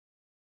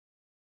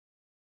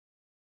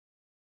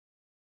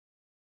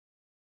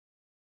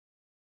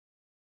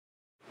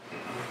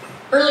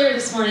Earlier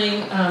this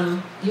morning,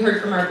 you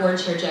heard from our board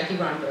chair, Jackie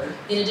Romberg.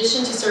 In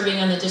addition to serving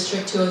on the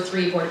District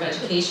 203 Board of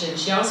Education,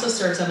 she also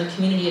serves on the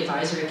Community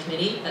Advisory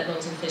Committee at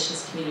Loaves and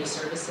Fishes Community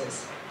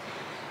Services.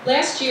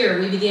 Last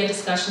year, we began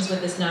discussions with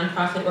this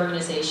nonprofit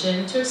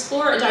organization to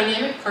explore a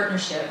dynamic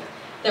partnership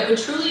that would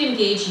truly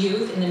engage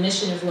youth in the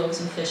mission of Loaves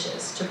and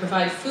Fishes, to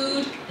provide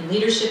food and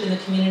leadership in the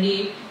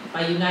community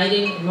by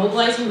uniting and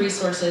mobilizing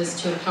resources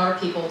to empower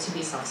people to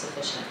be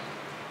self-sufficient.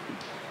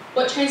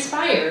 What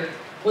transpired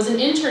was an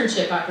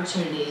internship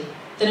opportunity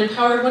that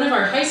empowered one of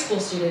our high school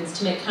students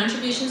to make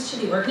contributions to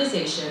the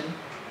organization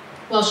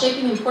while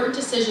shaping important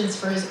decisions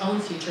for his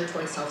own future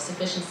towards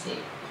self-sufficiency.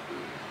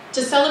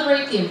 To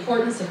celebrate the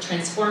importance of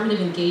transformative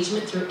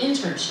engagement through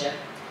internship,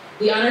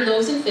 we honor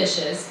Loaves and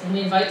Fishes, and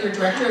we invite their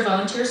Director of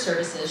Volunteer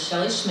Services,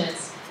 Shelley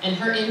Schmitz, and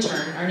her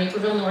intern, our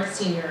Naperville North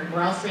senior,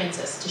 Morale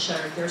Francis, to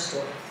share their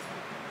story.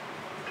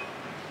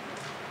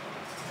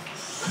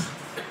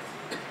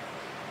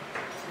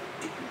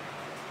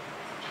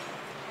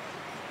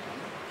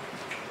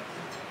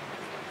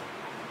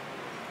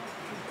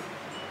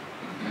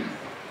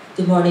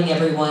 Good morning,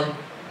 everyone.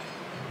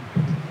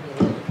 I'm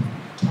a little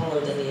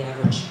taller than the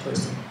average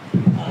person.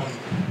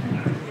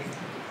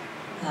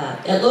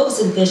 At Loaves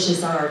and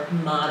Fishes, our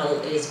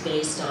model is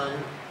based on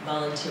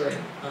volunteering,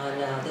 on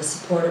the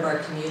support of our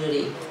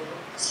community.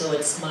 So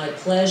it's my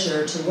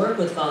pleasure to work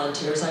with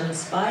volunteers. I'm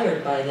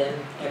inspired by them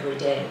every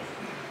day.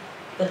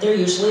 But they're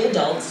usually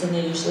adults, and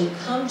they usually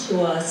come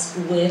to us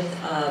with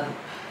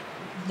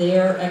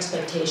their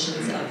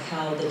expectations of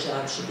how the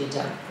job should be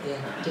done,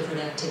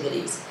 different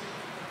activities.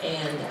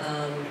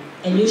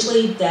 And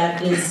usually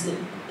that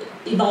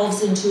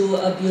evolves into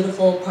a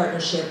beautiful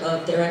partnership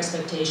of their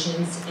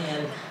expectations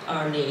and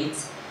our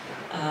needs.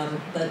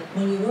 But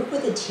when you work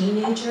with a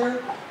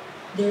teenager,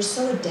 they're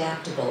so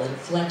adaptable and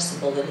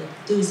flexible and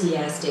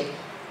enthusiastic,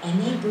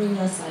 and they bring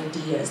us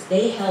ideas.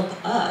 They help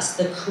us,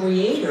 the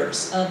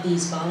creators of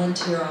these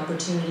volunteer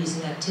opportunities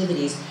and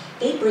activities.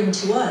 They bring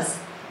to us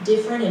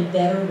different and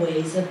better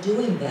ways of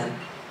doing them.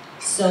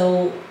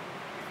 So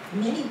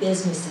many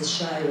businesses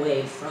shy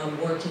away from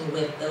working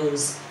with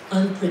those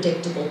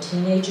unpredictable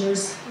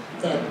teenagers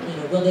that,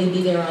 will they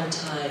be there on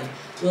time?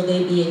 Will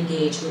they be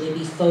engaged? Will they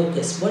be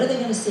focused? What are they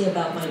going to say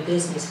about my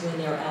business when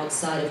they're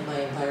outside of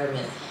my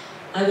environment?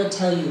 I will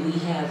tell you, we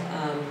have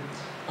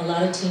a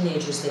lot of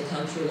teenagers that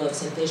come through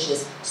Loaves and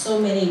Fishes. So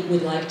many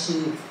would like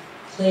to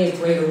play a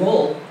greater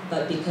role,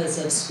 but because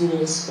of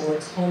school,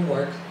 sports,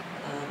 homework,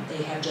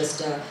 they have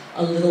just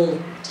a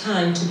little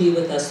time to be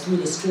with us through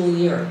the school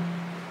year.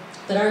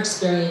 But our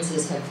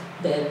experiences have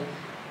been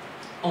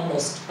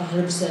almost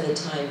 100% of the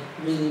time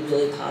really,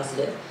 really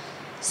positive.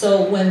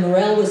 So when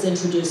Morel was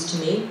introduced to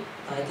me,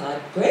 I thought,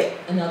 great,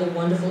 another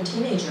wonderful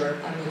teenager.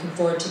 I'm looking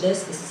forward to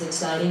this. This is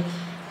exciting.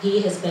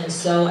 He has been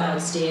so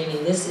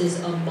outstanding. This is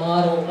a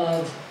model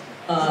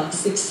of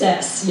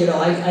success.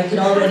 I could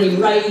already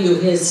write you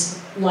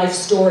his life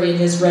story and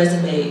his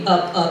resume,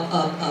 up, up,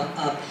 up,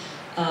 up,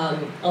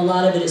 up. A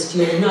lot of it is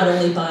fueled not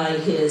only by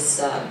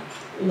his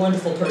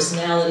wonderful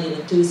personality and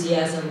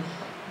enthusiasm,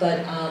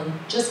 but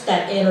just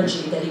that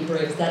energy that he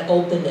brings, that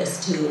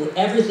openness to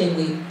everything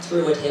we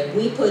threw at him.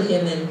 We put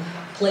him in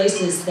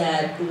places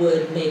that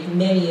would make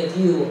many of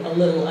you a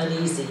little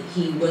uneasy.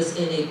 He was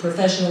in a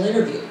professional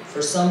interview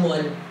for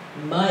someone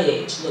my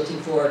age looking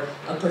for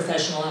a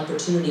professional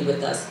opportunity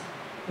with us.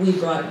 We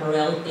brought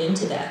Morel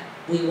into that.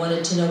 We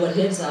wanted to know what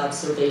his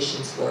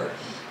observations were.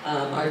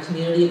 Our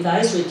Community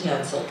Advisory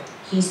Council,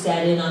 he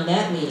sat in on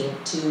that meeting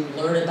to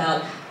learn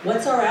about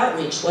what's our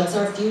outreach, what's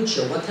our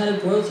future, what kind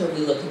of growth are we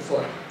looking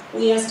for.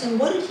 We asked him,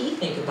 what did he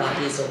think about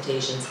these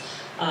occasions?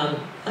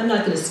 I'm not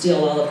going to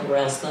steal all of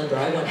Morel's thunder.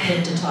 I want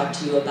him to talk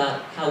to you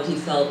about how he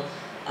felt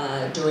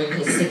during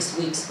his 6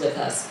 weeks with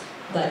us.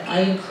 But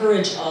I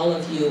encourage all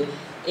of you,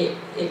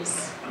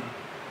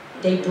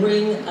 they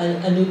bring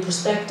a new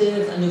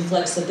perspective, a new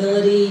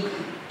flexibility.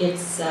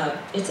 It's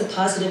a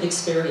positive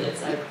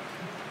experience. I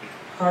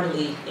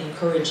heartily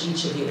encourage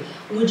each of you.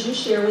 Would you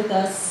share with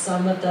us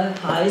some of the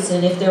highs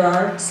and if there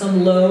are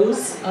some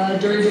lows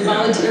during your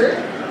volunteer?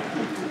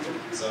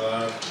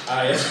 So,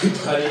 hi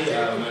everybody,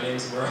 my name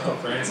is Morale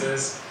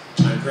Francis.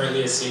 I'm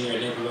currently a senior at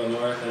Naperville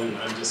North, and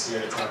I'm just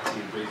here to talk to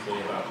you briefly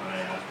about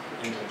my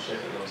internship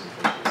at Loaves and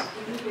Fishes.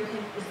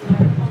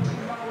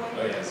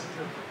 Oh yes,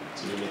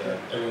 do you need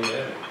everyone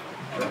get it?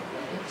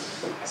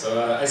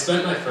 So I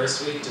spent my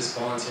first week just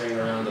volunteering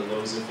around the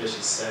Loaves and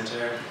Fishes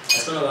Center. I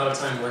spent a lot of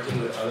time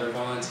working with other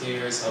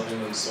volunteers,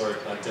 helping them sort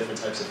different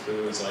types of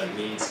foods like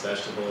meats,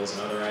 vegetables,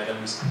 and other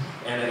items.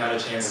 And I got a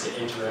chance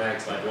to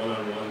interact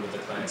one-on-one with the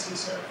clients we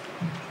serve.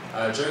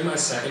 During my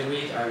second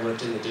week, I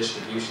worked in the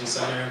distribution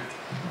center.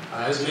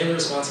 I was mainly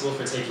responsible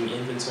for taking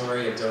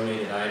inventory of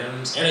donated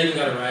items, and I even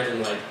got a ride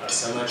in a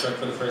semi-truck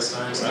for the first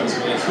time, so that was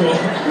really cool.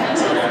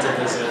 So I got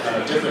to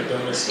visit different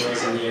donor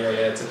stores in the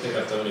area to pick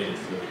up donated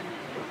food.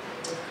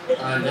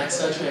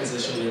 Next, I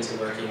transitioned into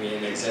working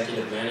in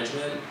executive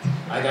management.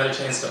 I got a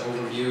chance to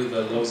overview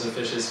the Loaves and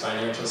Fishes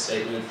financial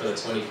statement for the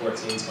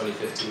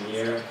 2014-2015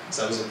 year,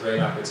 so that was a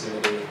great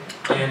opportunity.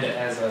 And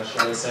as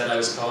Shelley said, I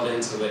was called in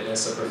to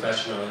witness a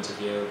professional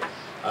interview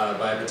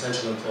by a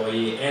potential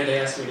employee, and they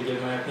asked me to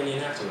give my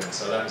opinion afterwards,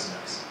 so that was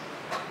nice.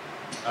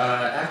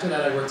 After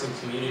that, I worked in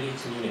community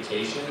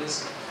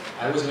communications.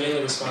 I was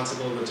mainly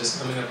responsible with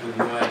just coming up with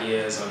new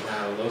ideas on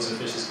how Loaves and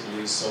Fishes could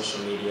use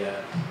social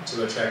media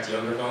to attract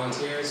younger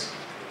volunteers.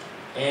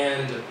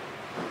 And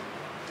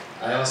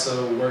I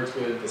also worked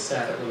with the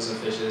staff at Loaves and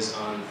Fishes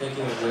on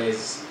thinking of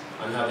ways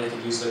on how they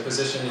could use their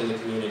position in the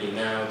community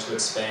now to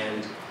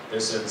expand their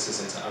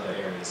services into other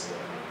areas of the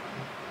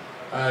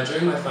world.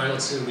 During my final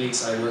 2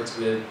 weeks, I worked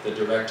with the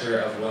Director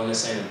of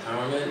Wellness and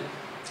Empowerment.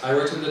 I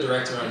worked with the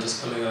director on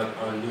just coming up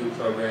on new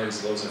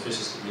programs Loaves and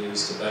Fishes could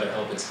use to better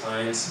help its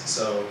clients.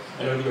 So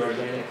I know the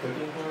organic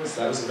cooking course,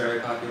 that was a very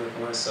popular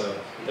course, so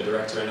the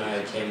director and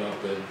I came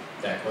up with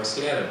that course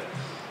together.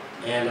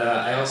 And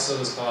I also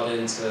was called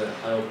in to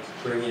help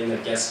bring in a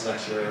guest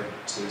lecturer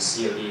to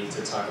COE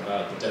to talk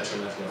about the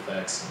detrimental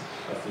effects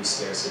of food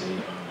scarcity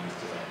on youth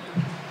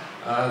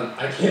development.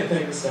 I can't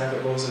thank the staff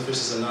at Loaves and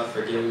Fishes enough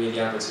for giving me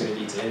the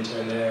opportunity to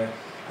intern there.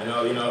 I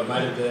know, it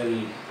might have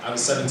been, I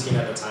was 17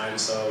 at the time,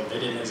 so they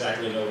didn't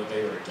exactly know what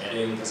they were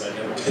getting because I'd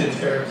never been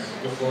there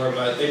before,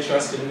 but they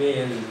trusted me,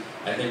 and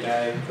I think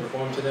I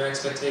performed to their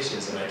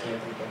expectations, and I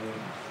can't thank them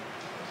enough.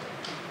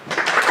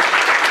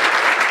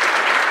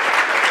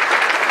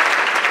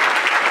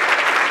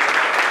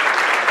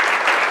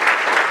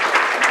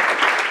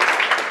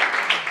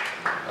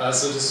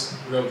 So just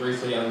real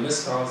briefly,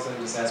 Ms. Carlson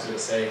just asked me to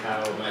say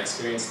how my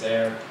experience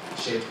there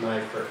shaped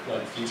my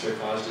future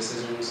college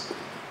decisions.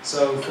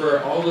 So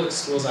for all the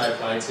schools I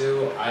applied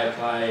to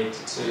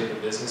the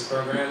business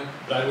program,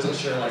 but I wasn't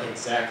sure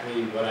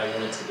exactly what I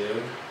wanted to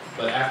do.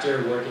 But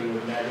after working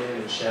with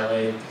Megan and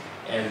Shelley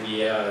and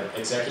the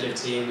executive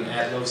team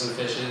at Loaves and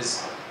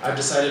Fishes, I've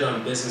decided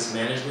on business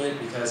management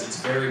because it's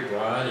very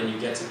broad and you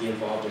get to be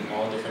involved in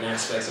all different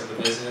aspects of the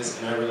business,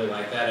 and I really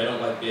like that. I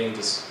don't like being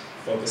just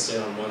focused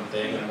in on one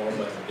thing. I'm more of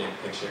a big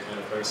picture kind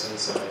of person,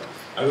 so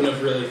I wouldn't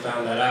have really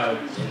found that out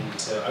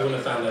unless I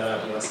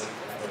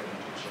had an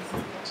internship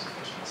with Loaves and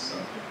Fishes. So,